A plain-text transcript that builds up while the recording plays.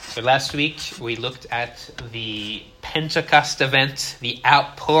So last week we looked at the Pentecost event, the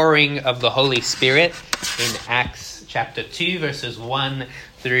outpouring of the Holy Spirit in Acts chapter 2, verses 1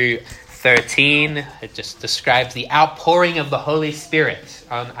 through 13. It just describes the outpouring of the Holy Spirit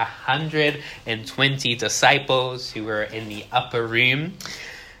on 120 disciples who were in the upper room.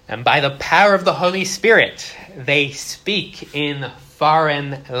 And by the power of the Holy Spirit, they speak in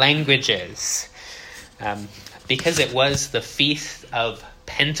foreign languages. Because it was the feast of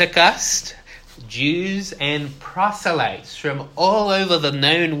Pentecost, Jews and proselytes from all over the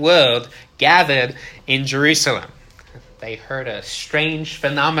known world gathered in Jerusalem. They heard a strange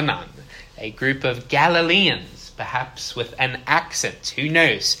phenomenon. A group of Galileans, perhaps with an accent, who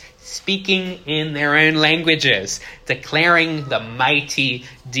knows, speaking in their own languages, declaring the mighty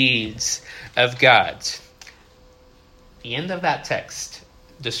deeds of God. The end of that text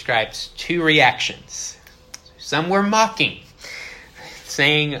describes two reactions. Some were mocking,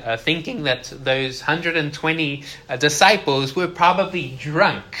 thinking that those 120 disciples were probably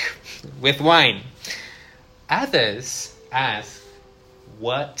drunk with wine. Others asked,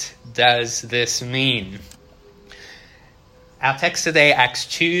 what does this mean? Our text today, Acts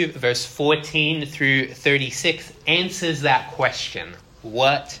 2, verse 14 through 36, answers that question.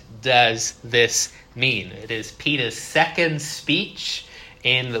 What does this mean? It is Peter's second speech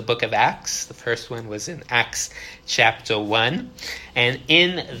in the book of Acts. The first one was in Acts chapter 1. And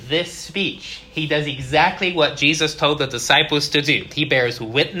in this speech, he does exactly what Jesus told the disciples to do. He bears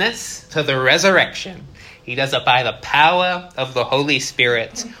witness to the resurrection. He does it by the power of the Holy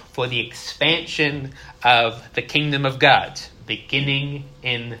Spirit for the expansion of the kingdom of God, beginning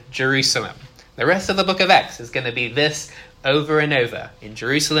in Jerusalem. The rest of the book of Acts is going to be this over and over. In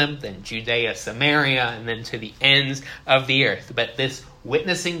Jerusalem, then Judea, Samaria, and then to the ends of the earth. But this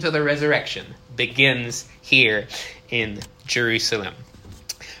witnessing to the resurrection begins here in Jerusalem.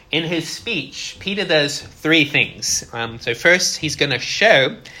 In his speech, Peter does three things. So first, he's going to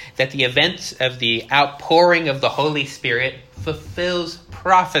show that the event of the outpouring of the Holy Spirit fulfills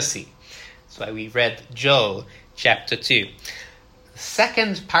prophecy. That's why we read Joel chapter 2. The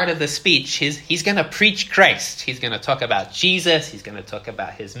second part of the speech, he's going to preach Christ. He's going to talk about Jesus. He's going to talk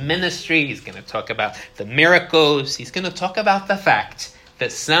about his ministry. He's going to talk about the miracles. He's going to talk about the fact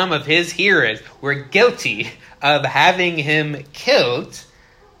that some of his hearers were guilty of having him killed.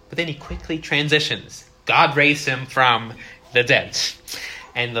 But then he quickly transitions. God raised him from the dead.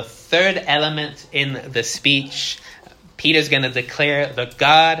 And the third element in the speech, Peter's going to declare that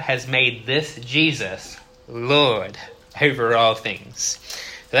God has made this Jesus Lord over all things.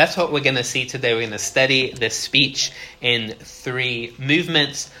 So that's what we're going to see today. We're going to study this speech in three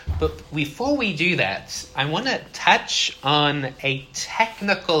movements. But before we do that, I want to touch on a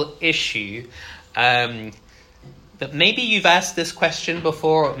technical issue that maybe you've asked this question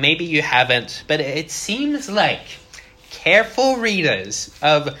before, maybe you haven't, but it seems like careful readers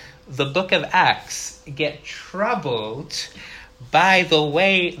of the book of Acts get troubled by the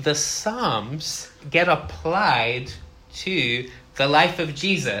way the Psalms get applied to the life of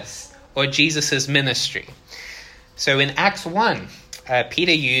Jesus or Jesus' ministry. So in Acts 1,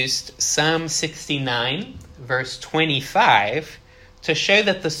 Peter used Psalm 69, verse 25, to show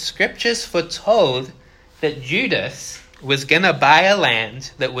that the scriptures foretold that Judas was going to buy a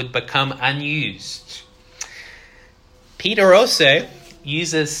land that would become unused. Peter also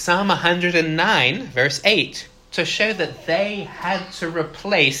uses Psalm 109, verse 8, to show that they had to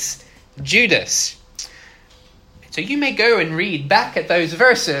replace Judas. So you may go and read back at those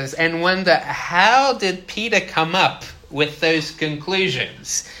verses and wonder, how did Peter come up with those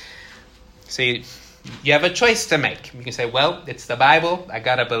conclusions? So you have a choice to make. You can say, well, it's the Bible, I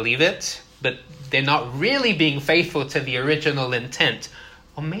gotta believe it, but they're not really being faithful to the original intent.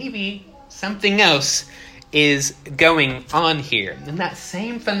 Or maybe something else is going on here. And that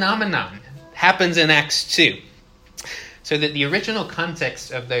same phenomenon happens in Acts 2. So that the original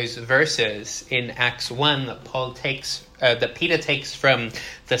context of those verses in Acts 1 that Peter takes from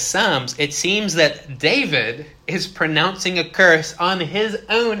the Psalms, it seems that David is pronouncing a curse on his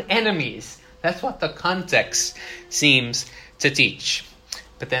own enemies. That's what the context seems to teach.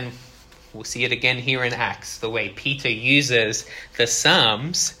 But then we'll see it again here in Acts, the way Peter uses the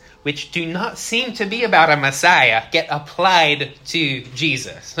Psalms, which do not seem to be about a Messiah, get applied to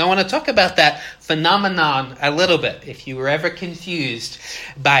Jesus. So I want to talk about that phenomenon a little bit, if you were ever confused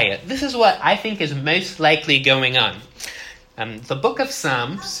by it. This is what I think is most likely going on. The book of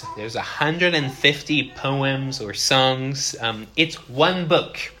Psalms, there's 150 poems or songs. It's one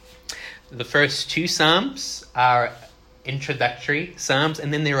book. The first two Psalms are introductory Psalms,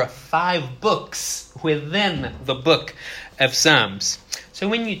 and then there are 5 books within the book of Psalms. So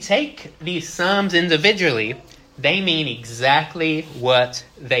when you take these Psalms individually, they mean exactly what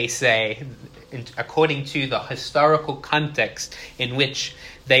they say according to the historical context in which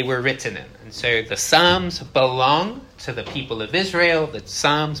they were written in. And so the Psalms belong to the people of Israel. The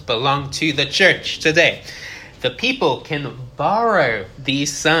Psalms belong to the church today. The people can borrow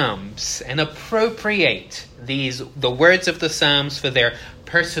these Psalms and appropriate the words of the Psalms for their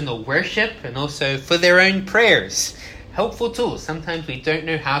personal worship and also for their own prayers. Helpful tools. Sometimes we don't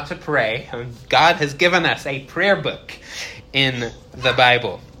know how to pray. And God has given us a prayer book in the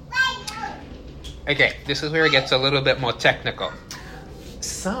Bible. Okay, this is where it gets a little bit more technical.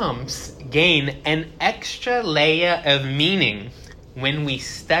 Psalms gain an extra layer of meaning when we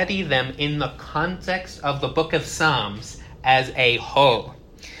study them in the context of the book of Psalms as a whole.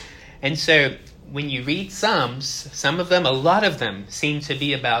 And so when you read Psalms, some of them, a lot of them, seem to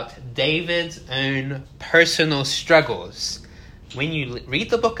be about David's own personal struggles. When you read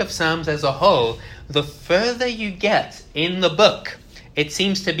the book of Psalms as a whole, the further you get in the book, it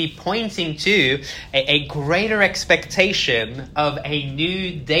seems to be pointing to a greater expectation of a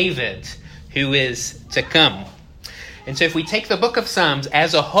new David who is to come. And so if we take the book of Psalms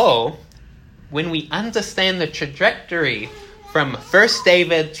as a whole, when we understand the trajectory from first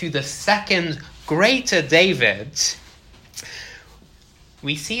David to the second greater David,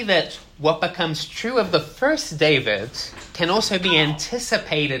 we see that what becomes true of the first David can also be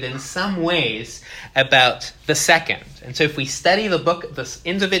anticipated in some ways about the second. And so if we study the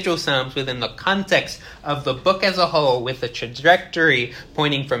individual Psalms within the context of the book as a whole, with the trajectory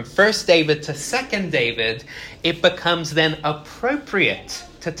pointing from first David to second David, it becomes then appropriate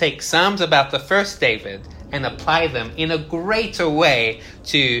to take Psalms about the first David and apply them in a greater way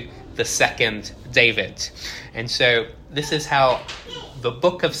to the second David. And so this is how the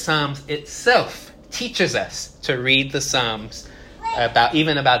book of Psalms itself teaches us to read the Psalms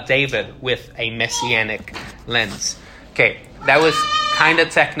about David with a messianic lens. Okay, that was kind of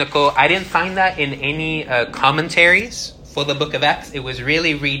technical. I didn't find that in any commentaries for the book of Acts. It was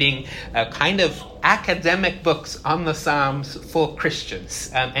really reading kind of academic books on the Psalms for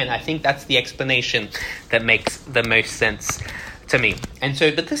Christians. And I think that's the explanation that makes the most sense to me. And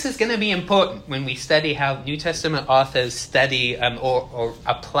so, but this is going to be important when we study how New Testament authors study or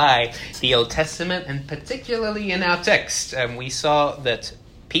apply the Old Testament, and particularly in our text. We saw that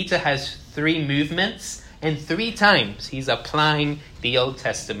Peter has 3 movements, and 3 times he's applying the Old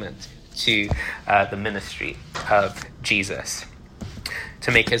Testament to the ministry of Jesus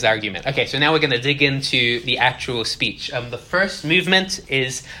to make his argument. Okay, so now we're going to dig into the actual speech. The first movement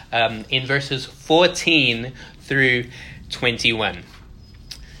is in verses 14 through 21.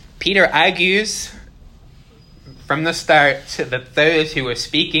 Peter argues from the start that those who are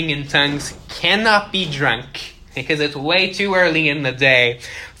speaking in tongues cannot be drunk because it's way too early in the day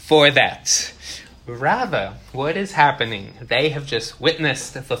for that. Rather, what is happening? They have just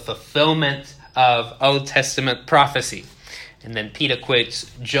witnessed the fulfillment of Old Testament prophecy. And then Peter quotes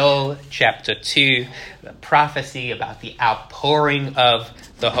Joel chapter 2, the prophecy about the outpouring of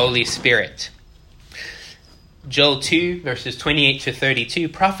the Holy Spirit. Joel 2, verses 28 to 32,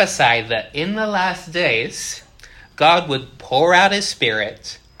 prophesied that in the last days, God would pour out his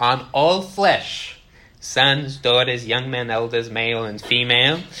Spirit on all flesh, sons, daughters, young men, elders, male and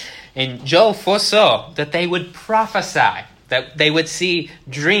female. And Joel foresaw that they would prophesy, that they would see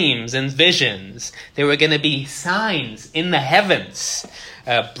dreams and visions. There were going to be signs in the heavens,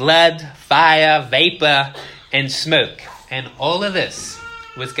 blood, fire, vapor, and smoke. And all of this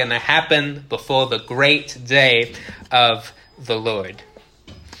was going to happen before the great day of the Lord.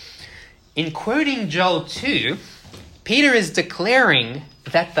 In quoting Joel 2, Peter is declaring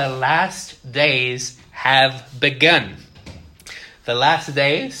that the last days have begun. The last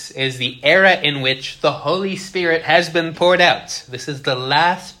days is the era in which the Holy Spirit has been poured out. This is the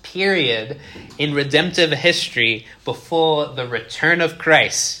last period in redemptive history before the return of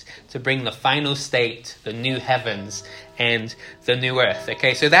Christ to bring the final state, the new heavens and the new earth.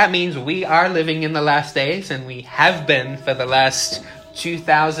 Okay, so that means we are living in the last days, and we have been for the last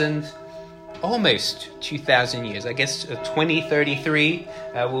almost 2,000 years. I guess 2033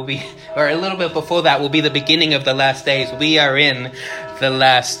 will be, or a little bit before that, will be the beginning of the last days. We are in the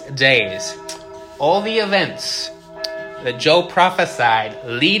last days. All the events that Joel prophesied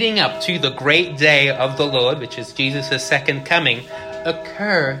leading up to the great day of the Lord, which is Jesus' second coming,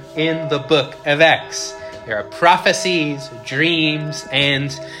 occur in the book of Acts. There are prophecies, dreams,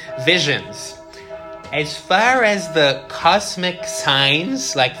 and visions. As far as the cosmic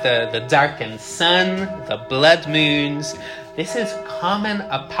signs, like the darkened sun, the blood moons, this is common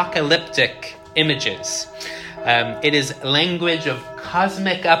apocalyptic images. It is language of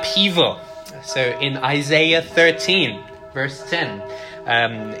cosmic upheaval. So in Isaiah 13, verse 10,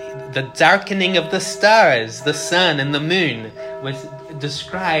 the darkening of the stars, the sun, and the moon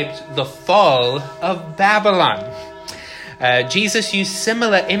described the fall of Babylon. Jesus used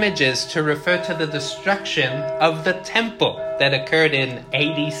similar images to refer to the destruction of the temple that occurred in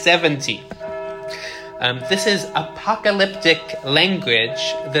AD 70. This is apocalyptic language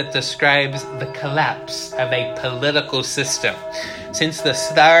that describes the collapse of a political system. Since the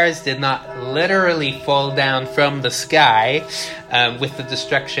stars did not literally fall down from the sky with the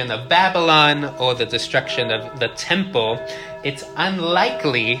destruction of Babylon or the destruction of the temple, it's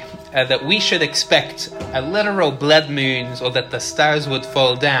unlikely that we should expect a literal blood moons or that the stars would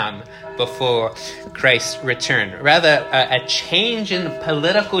fall down before Christ's return. Rather, a change in the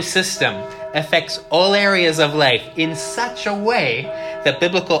political system affects all areas of life in such a way that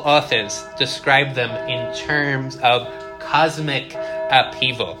biblical authors describe them in terms of cosmic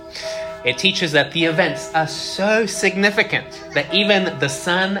upheaval. It teaches that the events are so significant that even the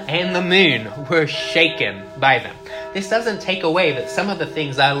sun and the moon were shaken by them. This doesn't take away that some of the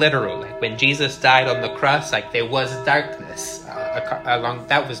things are literal. Like when Jesus died on the cross, like there was darkness along.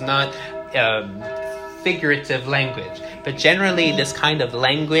 That was not figurative language. But generally, this kind of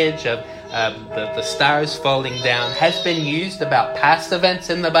language of the stars falling down has been used about past events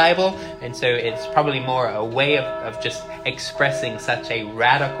in the Bible, and so it's probably more a way of just expressing such a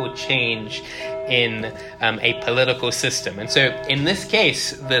radical change in a political system. And so in this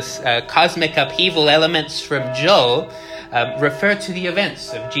case, this cosmic upheaval elements from Joel refer to the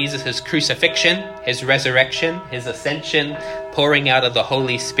events of Jesus' crucifixion, his resurrection, his ascension, pouring out of the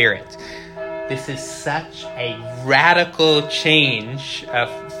Holy Spirit. This is such a radical change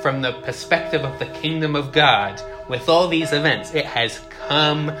from the perspective of the kingdom of God. With all these events, it has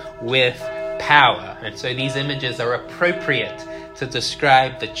come with power. And so these images are appropriate to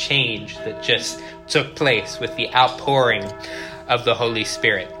describe the change that just took place with the outpouring of the Holy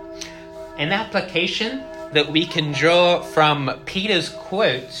Spirit. An application that we can draw from Peter's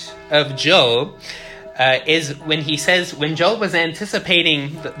quote of Joel is when he says, when Joel was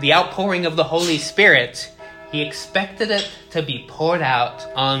anticipating the outpouring of the Holy Spirit, he expected it to be poured out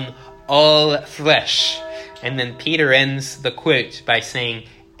on all flesh. And then Peter ends the quote by saying,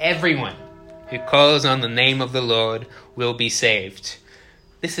 everyone who calls on the name of the Lord will be saved.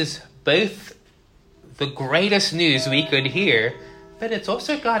 This is both the greatest news we could hear, but it's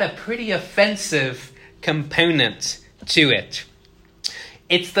also got a pretty offensive component to it.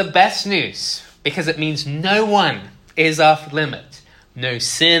 It's the best news because it means no one is off limit. No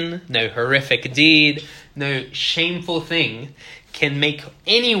sin, no horrific deed, no shameful thing can make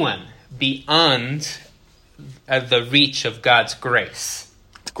anyone beyond the reach of God's grace.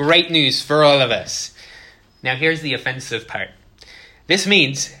 Great news for all of us. Now here's the offensive part. This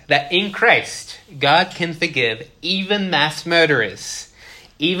means that in Christ, God can forgive even mass murderers,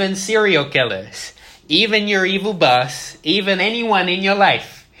 even serial killers, even your evil boss, even anyone in your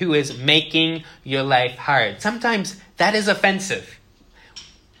life who is making your life hard. Sometimes that is offensive.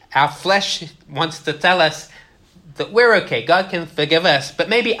 Our flesh wants to tell us that we're okay. God can forgive us. But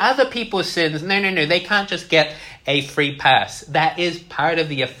maybe other people's sins, no, they can't just get a free pass. That is part of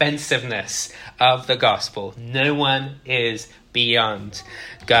the offensiveness of the gospel. No one is beyond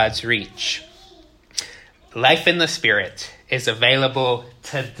God's reach. Life in the Spirit is available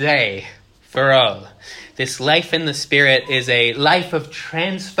today for all. This life in the Spirit is a life of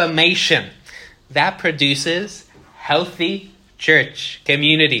transformation that produces healthy church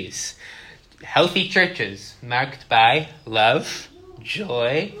communities. Healthy churches marked by love,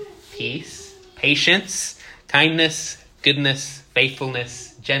 joy, peace, patience, kindness, goodness,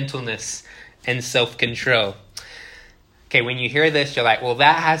 faithfulness, gentleness, and self-control. Okay, when you hear this, you're like, well,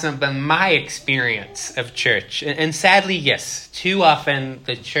 that hasn't been my experience of church. And sadly, yes, too often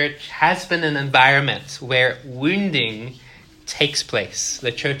the church has been an environment where wounding takes place.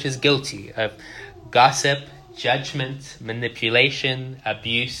 The church is guilty of gossip, judgment, manipulation,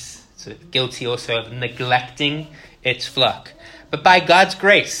 abuse. It's guilty also of neglecting its flock. But by God's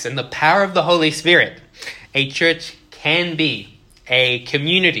grace and the power of the Holy Spirit, a church can be a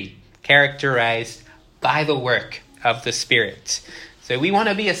community characterized by the work of the Spirit. So we want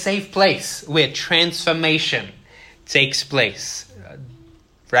to be a safe place where transformation takes place.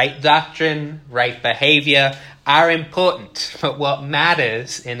 Right doctrine, right behavior are important, but what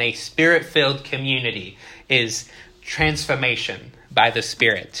matters in a Spirit-filled community is transformation by the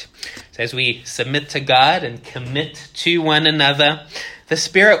Spirit. So as we submit to God and commit to one another, the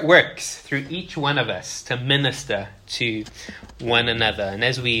Spirit works through each one of us to minister to one another. And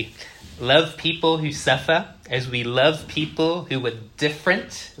as we love people who suffer, as we love people who are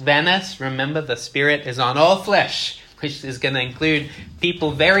different than us. Remember, the Spirit is on all flesh, which is going to include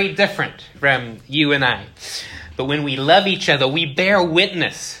people very different from you and I. But when we love each other, we bear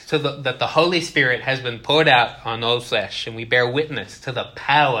witness to that the Holy Spirit has been poured out on all flesh, and we bear witness to the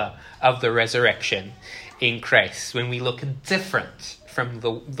power of the resurrection in Christ. When we look different from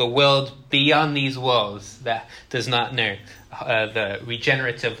the world beyond these walls that does not know the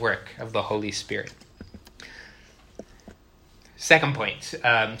regenerative work of the Holy Spirit. Second point.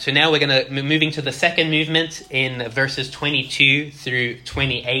 So now we're going to moving to the second movement in verses 22 through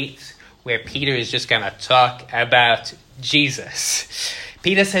 28, where Peter is just going to talk about Jesus.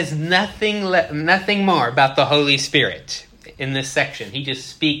 Peter says nothing more about the Holy Spirit in this section. He just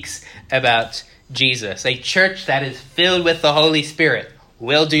speaks about Jesus. A church that is filled with the Holy Spirit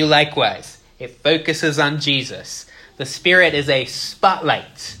will do likewise. It focuses on Jesus. The Spirit is a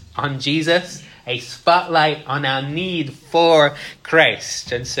spotlight on Jesus, a spotlight on our need for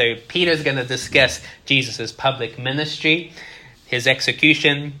Christ. And so Peter's going to discuss Jesus' public ministry, his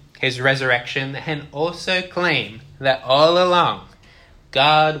execution, his resurrection, and also claim that all along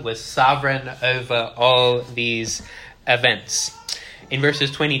God was sovereign over all these events. In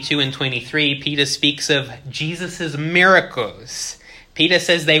verses 22 and 23, Peter speaks of Jesus' miracles. Peter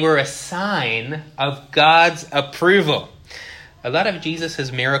says they were a sign of God's approval. A lot of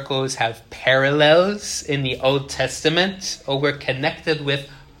Jesus' miracles have parallels in the Old Testament, or were connected with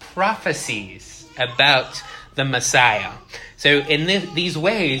prophecies about the Messiah. So in these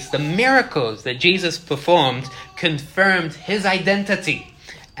ways, the miracles that Jesus performed confirmed his identity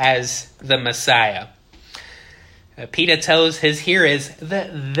as the Messiah. Peter tells his hearers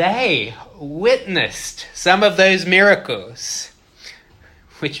that they witnessed some of those miracles,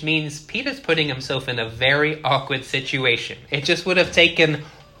 which means Peter's putting himself in a very awkward situation. It just would have taken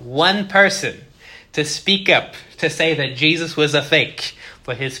one person to speak up, to say that Jesus was a fake,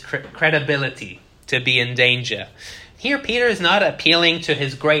 for his credibility to be in danger. Here, Peter is not appealing to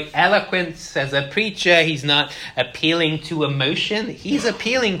his great eloquence as a preacher. He's not appealing to emotion. He's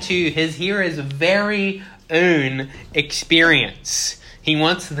appealing to his hearers' very own experience. He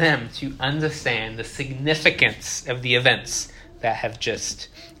wants them to understand the significance of the events that have just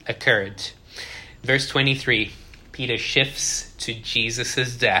occurred. Verse 23, Peter shifts to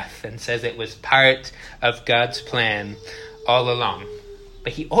Jesus' death and says it was part of God's plan all along.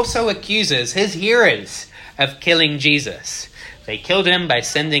 But he also accuses his hearers of killing Jesus. They killed him by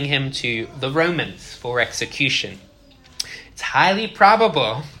sending him to the Romans for execution. It's highly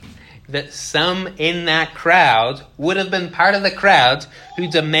probable that some in that crowd would have been part of the crowd who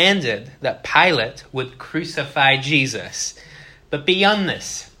demanded that Pilate would crucify Jesus. But beyond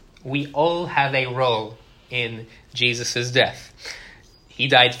this, we all have a role in Jesus' death. He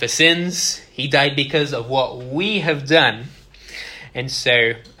died for sins. He died because of what we have done. And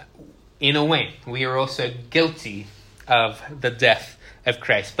so, in a way, we are also guilty of the death of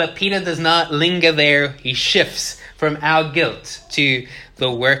Christ. But Peter does not linger there. He shifts from our guilt to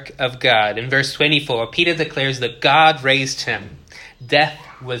the work of God. In verse 24, Peter declares that God raised him. Death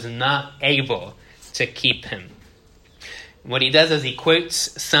was not able to keep him. What he does is he quotes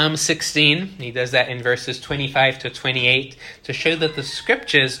Psalm 16. He does that in verses 25 to 28 to show that the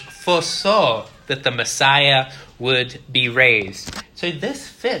scriptures foresaw that the Messiah would be raised. So this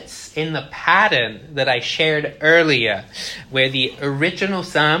fits in the pattern that I shared earlier, where the original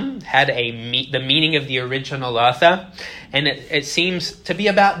psalm had the meaning of the original author, and it seems to be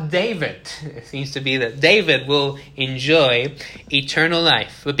about David. It seems to be that David will enjoy eternal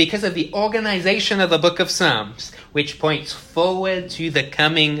life. But because of the organization of the book of Psalms, which points forward to the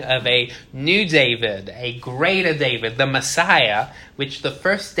coming of a new David, a greater David, the Messiah, which the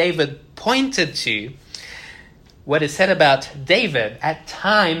first David pointed to, what is said about David at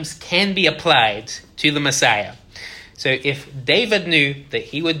times can be applied to the Messiah. So if David knew that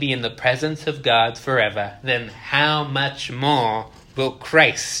he would be in the presence of God forever, then how much more will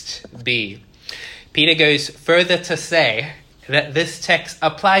Christ be? Peter goes further to say that this text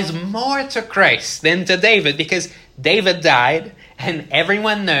applies more to Christ than to David, because David died and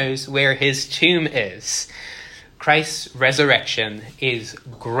everyone knows where his tomb is. Christ's resurrection is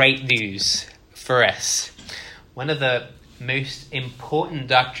great news for us. One of the most important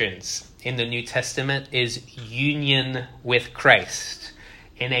doctrines in the New Testament is union with Christ.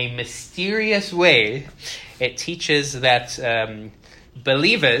 In a mysterious way, it teaches that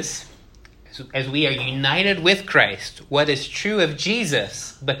believers, as we are united with Christ, what is true of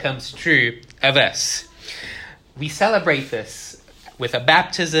Jesus becomes true of us. We celebrate this with a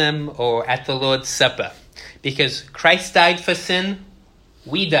baptism or at the Lord's Supper, because Christ died for sin,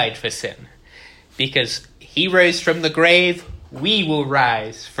 we died for sin. Because he rose from the grave, we will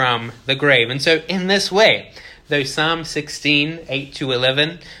rise from the grave. And so in this way, though Psalm 16, 8 to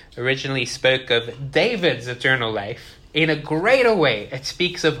 11, originally spoke of David's eternal life, in a greater way, it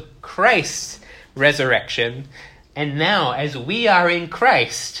speaks of Christ's resurrection. And now, as we are in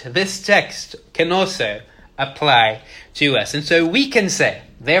Christ, this text can also apply to us. And so we can say,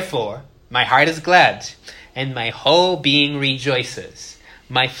 therefore, my heart is glad, and my whole being rejoices.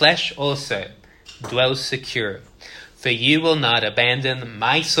 My flesh also dwells secure. For you will not abandon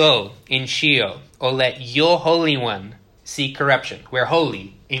my soul in Sheol, or let your Holy One see corruption. We're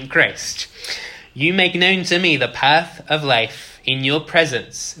holy in Christ. You make known to me the path of life. In your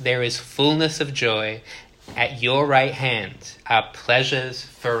presence there is fullness of joy. At your right hand are pleasures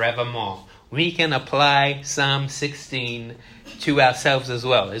forevermore. We can apply Psalm 16 to ourselves as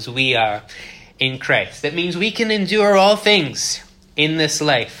well, as we are in Christ. That means we can endure all things in this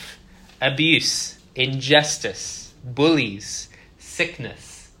life: abuse, injustice, bullies,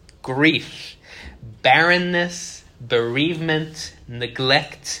 sickness, grief, barrenness, bereavement,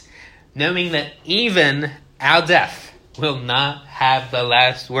 neglect, knowing that even our death will not have the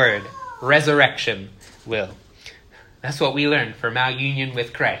last word. Resurrection will. That's what we learn from our union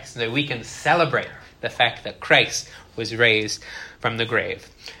with Christ, that we can celebrate the fact that Christ was raised from the grave.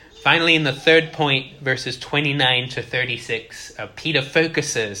 Finally, in the third point, verses 29 to 36, Peter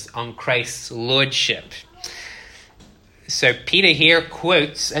focuses on Christ's lordship. So Peter here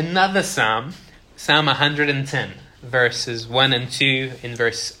quotes another psalm, Psalm 110, verses 1 and 2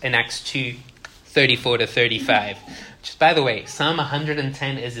 in Acts 2, 34 to 35. Just by the way, Psalm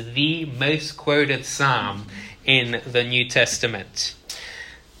 110 is the most quoted psalm in the New Testament.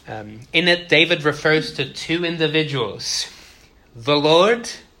 In it, David refers to two individuals, the Lord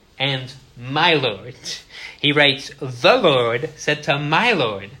and my Lord. He writes, the Lord said to my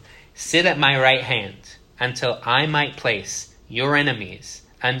Lord, sit at my right hand until I might place your enemies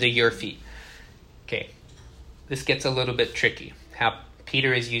under your feet. Okay, this gets a little bit tricky. How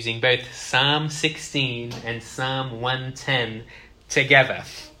Peter is using both Psalm 16 and Psalm 110 together.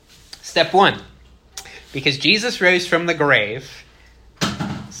 Step 1. Because Jesus rose from the grave,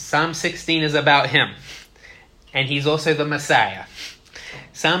 Psalm 16 is about him. And he's also the Messiah.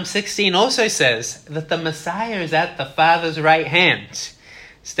 Psalm 16 also says that the Messiah is at the Father's right hand.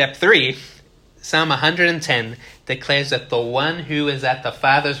 Step 3. Psalm 110 declares that the one who is at the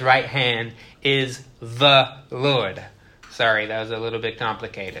Father's right hand is the Lord. Sorry, that was a little bit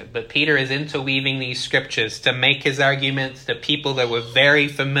complicated. But Peter is interweaving these scriptures to make his arguments to people that were very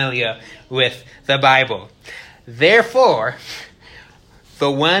familiar with the Bible. Therefore, the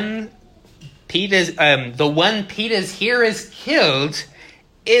one Peter's hearers killed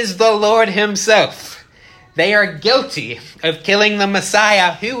is the Lord himself. They are guilty of killing the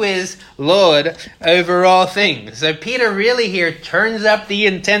Messiah, who is Lord over all things. So Peter really here turns up the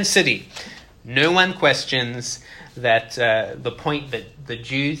intensity. No one questions that the point that the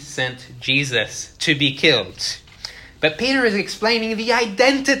Jews sent Jesus to be killed. But Peter is explaining the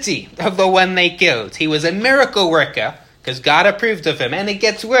identity of the one they killed. He was a miracle worker because God approved of him. And it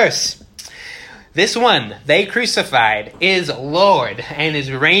gets worse. This one they crucified is Lord and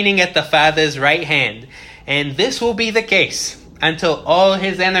is reigning at the Father's right hand. And this will be the case until all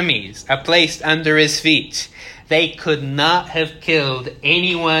his enemies are placed under his feet. They could not have killed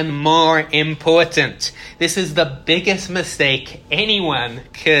anyone more important. This is the biggest mistake anyone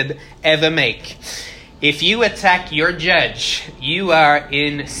could ever make. If you attack your judge, you are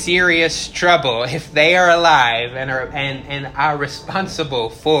in serious trouble if they are alive and are responsible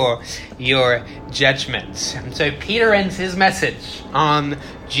for your judgment. And so Peter ends his message on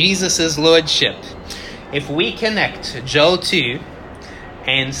Jesus' lordship. If we connect Joel 2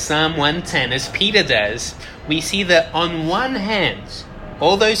 and Psalm 110 as Peter does, we see that on one hand,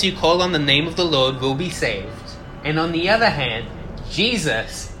 all those who call on the name of the Lord will be saved. And on the other hand,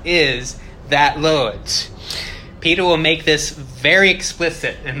 Jesus is that Lord. Peter will make this very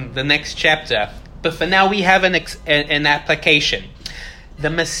explicit in the next chapter. But for now, we have an application. The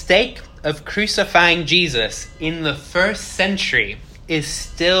mistake of crucifying Jesus in the first century is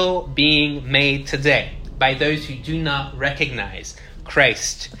still being made today by those who do not recognize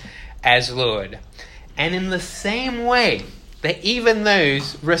Christ as Lord. And in the same way that even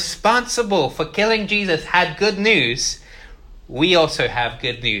those responsible for killing Jesus had good news, we also have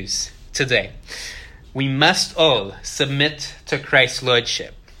good news today. We must all submit to Christ's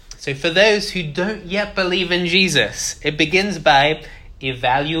lordship. So for those who don't yet believe in Jesus, it begins by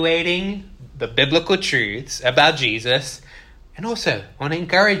evaluating the biblical truths about Jesus. And also, I want to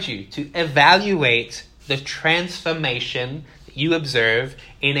encourage you to evaluate the transformation you observe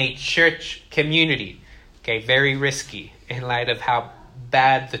in a church community. Okay, very risky in light of how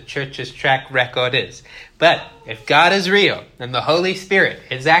bad the church's track record is. But if God is real and the Holy Spirit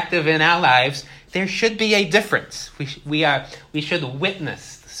is active in our lives, there should be a difference. We should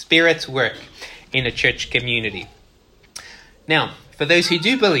witness the Spirit's work in a church community. Now, for those who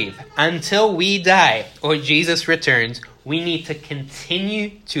do believe, until we die or Jesus returns, we need to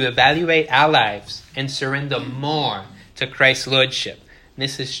continue to evaluate our lives and surrender more to Christ's Lordship.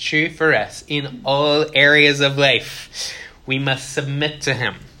 This is true for us in all areas of life. We must submit to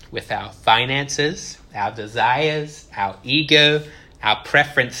Him with our finances, our desires, our ego, our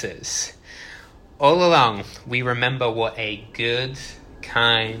preferences. All along, we remember what a good,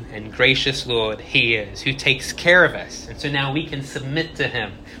 kind, and gracious Lord He is, who takes care of us. And so now we can submit to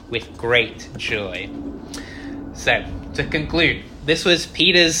Him with great joy. So, to conclude, this was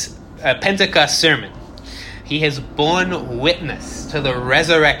Peter's Pentecost sermon. He has borne witness to the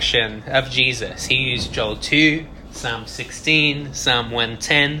resurrection of Jesus. He used Joel 2, Psalm 16, Psalm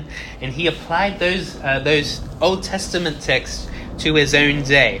 110, and he applied those Old Testament texts to his own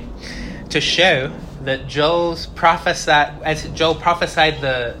day to show that Joel prophesied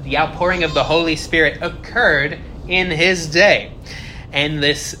the outpouring of the Holy Spirit occurred in his day. And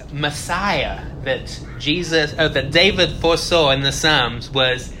this Messiah that David foresaw in the Psalms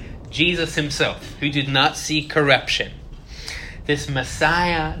was Jesus himself, who did not see corruption. This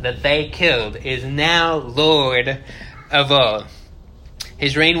Messiah that they killed is now Lord of all.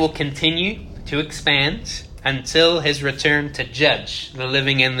 His reign will continue to expand until his return to judge the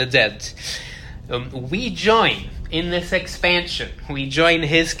living and the dead. We join in this expansion. We join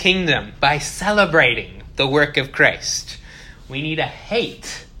his kingdom by celebrating the work of Christ. We need to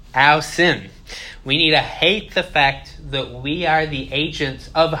hate our sin. We need to hate the fact that we are the agents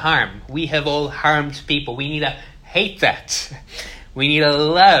of harm. We have all harmed people. We need to hate that. We need to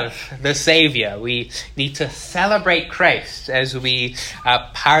love the Savior. We need to celebrate Christ as we are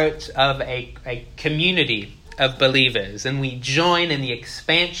part of a community of believers. And we join in the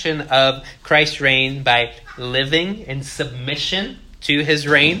expansion of Christ's reign by living in submission to his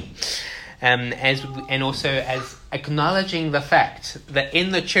reign. And also as acknowledging the fact that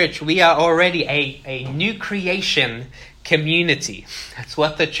in the church we are already a new creation community. That's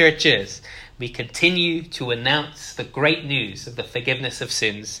what the church is. We continue to announce the great news of the forgiveness of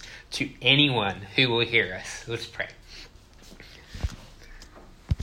sins to anyone who will hear us. Let's pray.